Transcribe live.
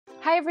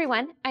Hi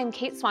everyone, I'm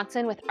Kate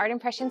Swanson with Art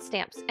Impression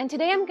Stamps, and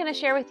today I'm going to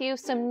share with you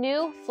some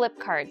new flip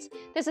cards.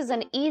 This is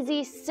an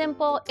easy,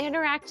 simple,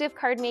 interactive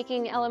card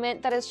making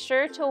element that is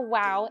sure to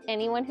wow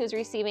anyone who's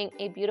receiving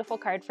a beautiful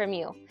card from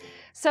you.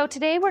 So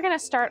today we're going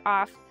to start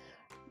off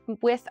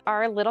with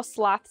our little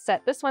sloth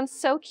set. This one's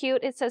so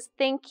cute. It says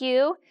thank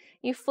you.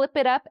 You flip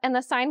it up and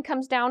the sign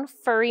comes down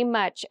furry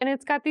much, and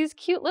it's got these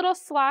cute little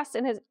sloths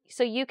in his,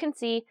 so you can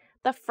see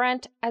the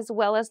front as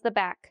well as the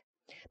back.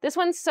 This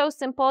one's so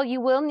simple. You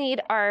will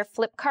need our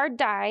flip card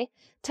die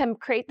to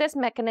create this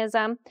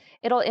mechanism.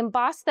 It'll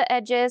emboss the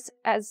edges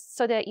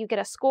so that you get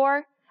a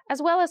score,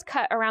 as well as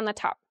cut around the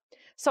top.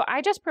 So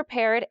I just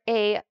prepared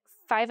a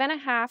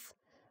 5.5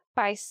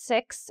 by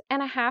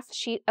 6.5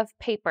 sheet of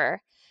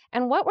paper.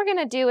 And what we're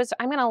gonna do is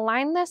I'm gonna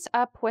line this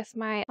up with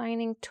my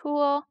lining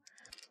tool,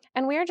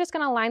 and we're just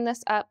gonna line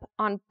this up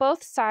on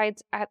both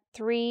sides at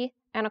 3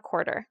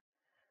 1/4.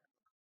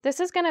 This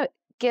is gonna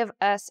give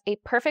us a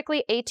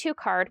perfectly A2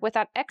 card with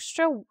that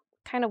extra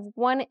kind of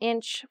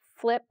 1-inch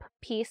flip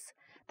piece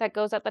that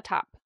goes at the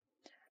top.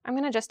 I'm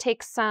going to just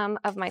take some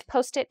of my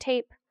Post-it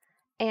tape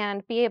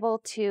and be able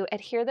to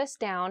adhere this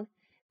down.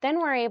 Then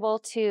we're able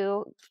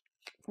to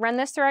run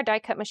this through our die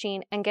cut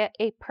machine and get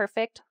a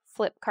perfect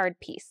flip card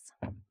piece.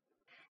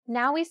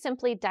 Now we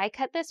simply die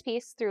cut this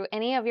piece through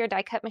any of your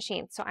die cut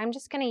machines. So I'm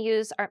just going to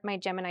use my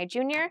Gemini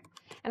Junior,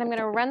 and I'm going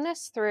to run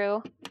this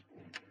through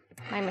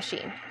my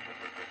machine.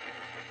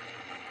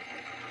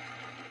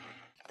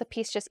 The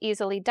piece just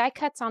easily die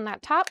cuts on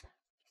that top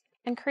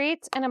and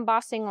creates an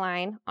embossing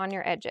line on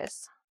your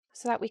edges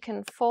so that we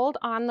can fold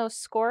on those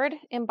scored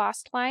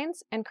embossed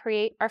lines and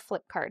create our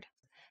flip card.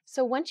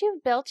 So once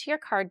you've built your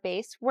card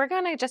base, we're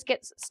going to just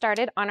get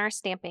started on our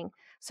stamping.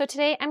 So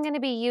today I'm going to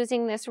be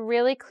using this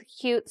really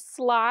cute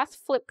Sloth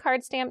flip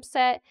card stamp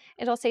set.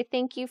 It'll say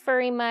thank you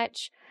very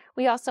much.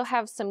 We also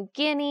have some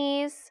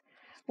Guineas.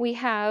 We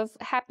have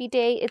Happy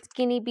Day, It's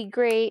Guinea Be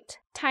Great,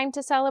 Time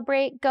to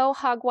Celebrate, Go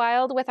Hog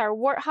Wild with our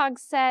Warthog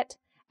set,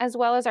 as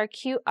well as our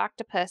cute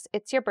Octopus,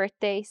 It's Your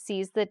Birthday,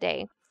 Seize the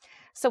Day.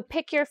 So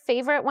pick your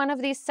favorite one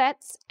of these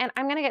sets, and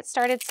I'm gonna get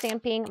started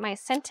stamping my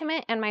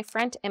sentiment and my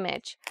front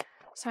image.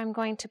 So I'm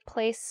going to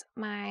place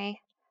my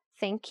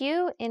thank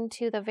you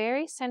into the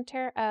very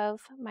center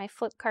of my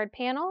flip card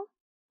panel.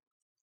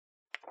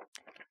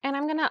 And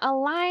I'm gonna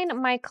align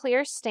my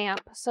clear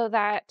stamp so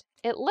that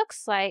it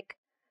looks like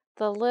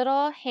the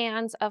little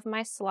hands of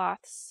my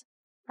sloths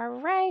are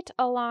right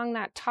along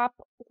that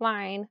top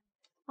line,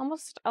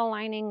 almost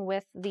aligning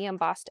with the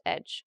embossed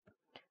edge.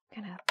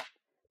 I'm gonna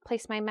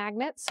place my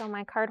magnet so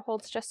my card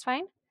holds just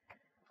fine.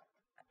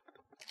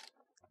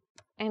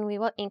 And we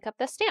will ink up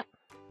the stamp.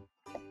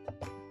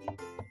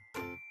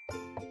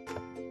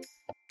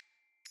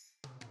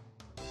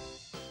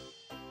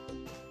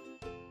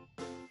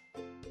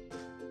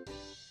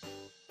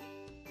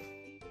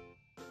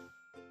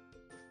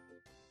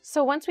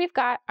 So once we've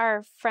got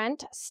our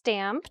front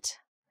stamped,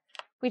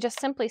 we just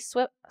simply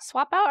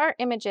swap out our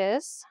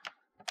images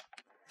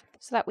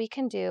so that we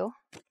can do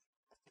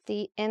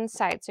the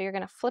inside. So you're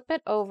going to flip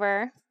it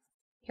over.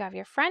 You have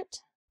your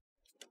front.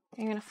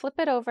 You're going to flip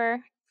it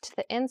over to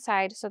the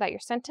inside so that your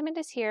sentiment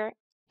is here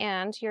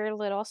and your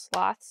little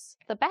sloths,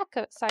 the back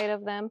side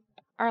of them,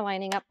 are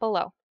lining up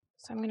below.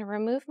 So I'm going to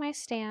remove my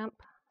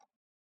stamp.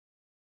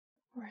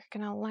 We're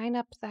going to line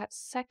up that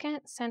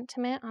second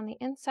sentiment on the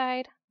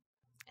inside.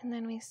 And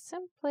then we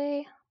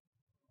simply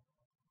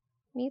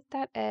meet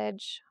that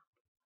edge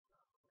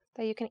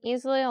that you can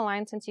easily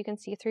align since you can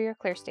see through your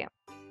clear stamp.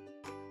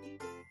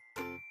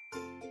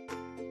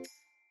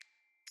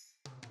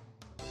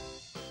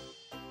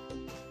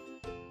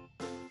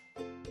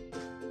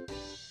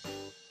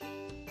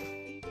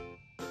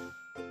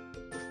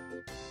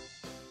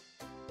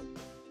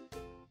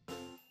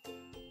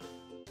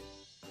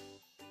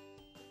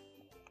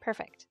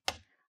 Perfect.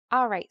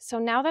 All right, so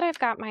now that I've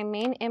got my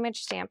main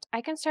image stamped,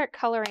 I can start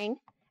coloring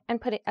and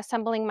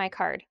assembling my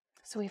card.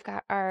 So we've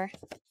got our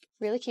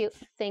really cute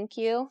thank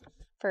you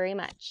very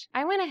much.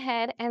 I went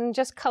ahead and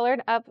just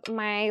colored up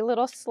my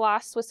little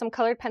sloths with some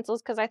colored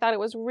pencils because I thought it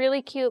was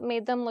really cute,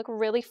 made them look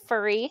really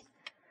furry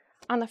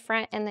on the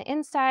front and the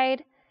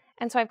inside.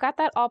 And so I've got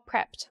that all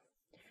prepped.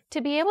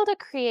 To be able to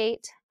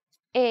create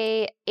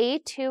a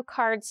A2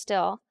 card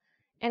still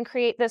and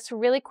create this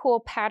really cool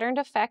patterned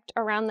effect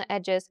around the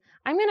edges,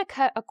 I'm going to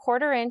cut a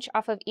 1/4 inch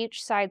off of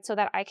each side so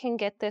that I can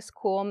get this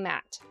cool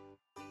mat.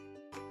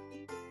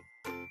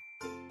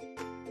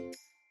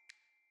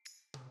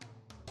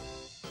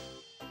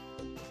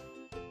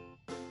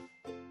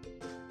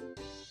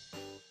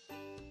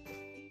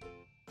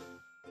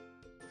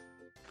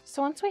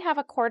 So once we have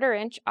a 1/4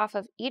 inch off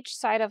of each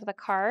side of the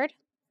card,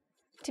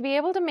 to be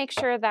able to make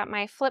sure that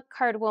my flip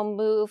card will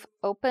move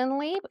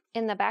openly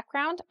in the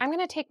background, I'm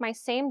going to take my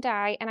same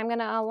die and I'm going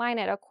to align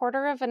it a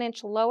 1/4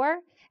 inch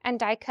lower and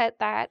die cut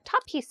that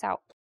top piece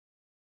out.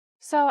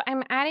 So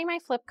I'm adding my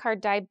flip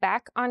card die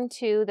back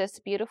onto this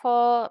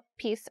beautiful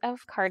piece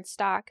of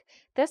cardstock.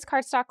 This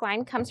cardstock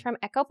line comes from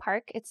Echo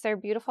Park. It's their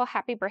beautiful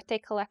Happy Birthday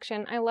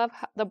collection. I love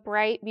the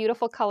bright,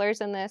 beautiful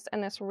colors in this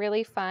and this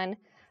really fun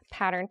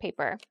pattern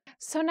paper.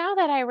 So now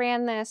that I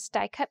ran this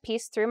die cut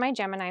piece through my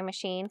Gemini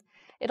machine,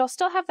 it'll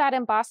still have that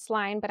embossed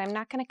line, but I'm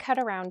not going to cut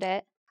around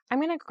it. I'm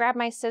going to grab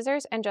my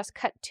scissors and just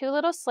cut 2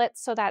 little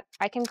slits so that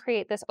I can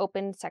create this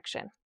open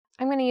section.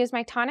 I'm going to use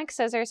my tonic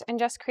scissors and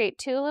just create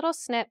 2 little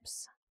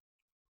snips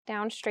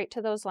down straight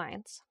to those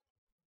lines.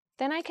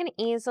 Then I can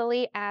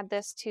easily add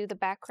this to the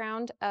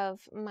background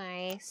of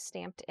my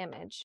stamped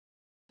image.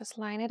 Just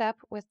line it up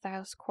with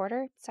those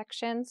quarter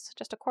sections,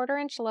 just a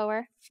 1/4 inch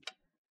lower,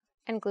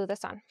 and glue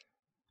this on.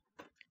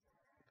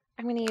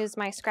 I'm going to use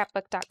my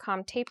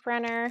Scrapbook.com tape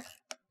runner.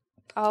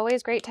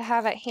 Always great to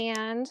have at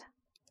hand.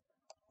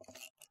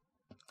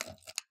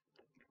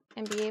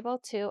 And be able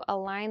to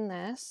align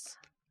this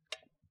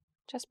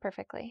just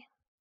perfectly,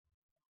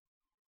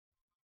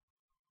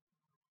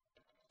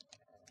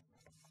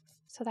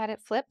 so that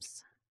it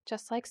flips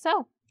just like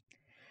so.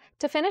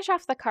 To finish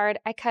off the card,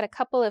 I cut a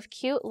couple of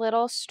cute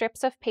little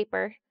strips of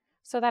paper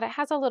so that it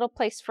has a little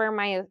place for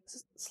my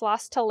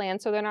sloths to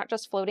land so they're not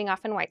just floating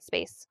off in white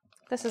space.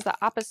 This is the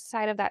opposite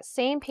side of that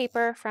same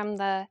paper from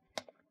the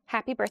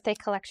Happy Birthday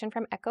collection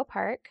from Echo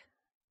Park.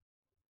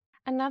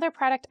 Another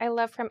product I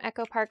love from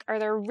Echo Park are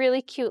their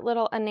really cute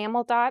little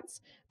enamel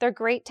dots. They're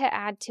great to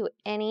add to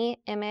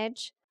any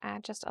image.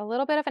 Add just a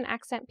little bit of an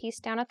accent piece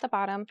down at the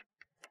bottom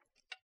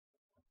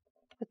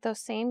with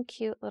those same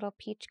cute little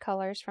peach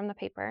colors from the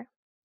paper.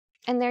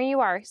 And there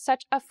you are,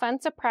 such a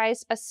fun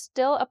surprise,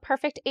 still a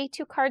perfect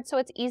A2 card so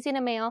it's easy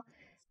to mail.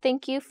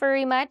 Thank you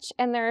very much,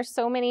 and there are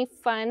so many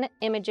fun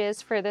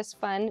images for this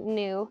fun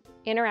new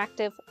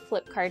interactive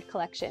flip card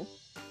collection.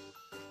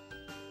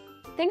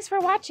 Thanks for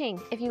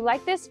watching. If you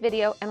like this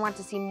video and want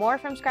to see more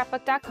from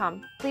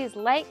Scrapbook.com, please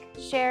like,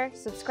 share,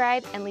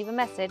 subscribe, and leave a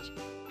message.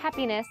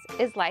 Happiness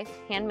is life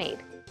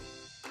handmade.